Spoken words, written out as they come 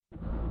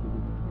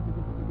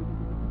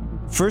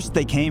First,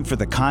 they came for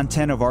the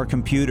content of our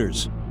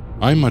computers.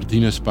 I'm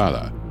Martin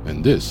Espada,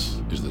 and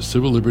this is the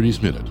Civil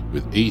Liberties Minute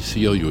with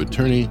ACLU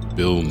attorney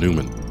Bill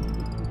Newman.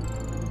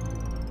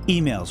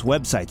 Emails,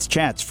 websites,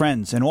 chats,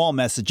 friends, and all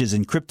messages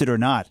encrypted or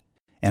not.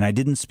 And I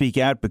didn't speak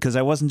out because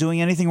I wasn't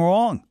doing anything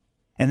wrong.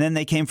 And then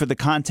they came for the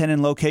content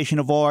and location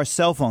of all our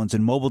cell phones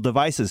and mobile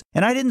devices.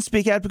 And I didn't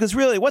speak out because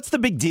really, what's the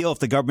big deal if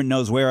the government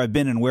knows where I've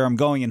been and where I'm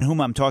going and whom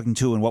I'm talking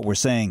to and what we're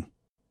saying?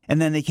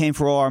 And then they came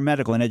for all our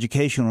medical and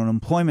educational and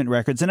employment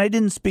records, and I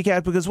didn't speak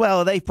out because,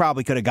 well, they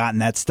probably could have gotten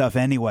that stuff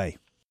anyway.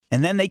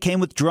 And then they came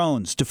with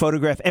drones to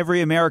photograph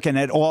every American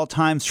at all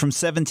times from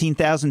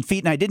 17,000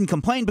 feet, and I didn't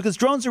complain because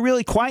drones are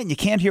really quiet and you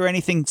can't hear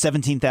anything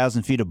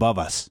 17,000 feet above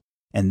us.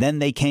 And then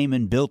they came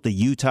and built the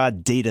Utah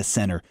Data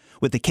Center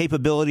with the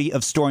capability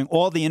of storing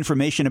all the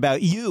information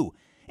about you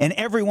and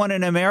everyone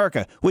in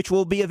America, which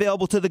will be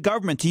available to the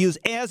government to use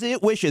as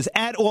it wishes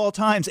at all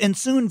times. And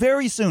soon,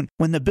 very soon,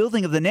 when the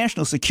building of the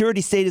national security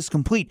state is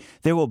complete,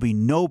 there will be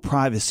no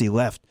privacy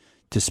left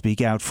to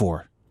speak out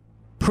for.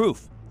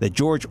 Proof that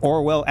George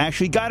Orwell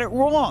actually got it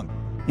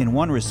wrong. In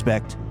one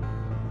respect,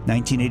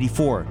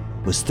 1984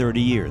 was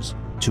 30 years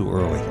too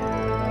early.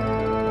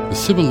 The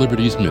Civil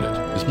Liberties Minute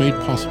is made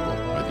possible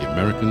by the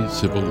American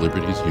Civil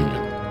Liberties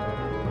Union.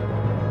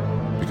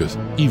 Because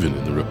even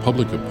in the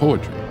Republic of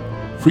Poetry,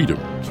 freedom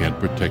can't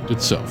protect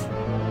itself.